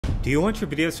Do you want your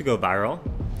videos to go viral?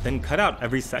 Then cut out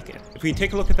every second. If we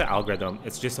take a look at the algorithm,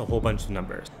 it's just a whole bunch of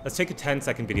numbers. Let's take a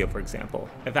 10-second video for example.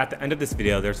 If at the end of this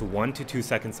video there's 1 to 2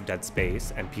 seconds of dead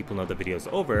space and people know the video's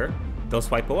over, they'll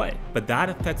swipe away. But that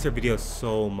affects their video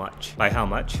so much. By how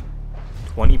much?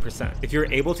 20%. If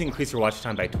you're able to increase your watch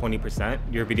time by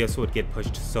 20%, your videos would get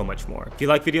pushed so much more. If you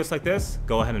like videos like this,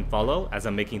 go ahead and follow as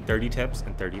I'm making 30 tips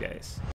in 30 days.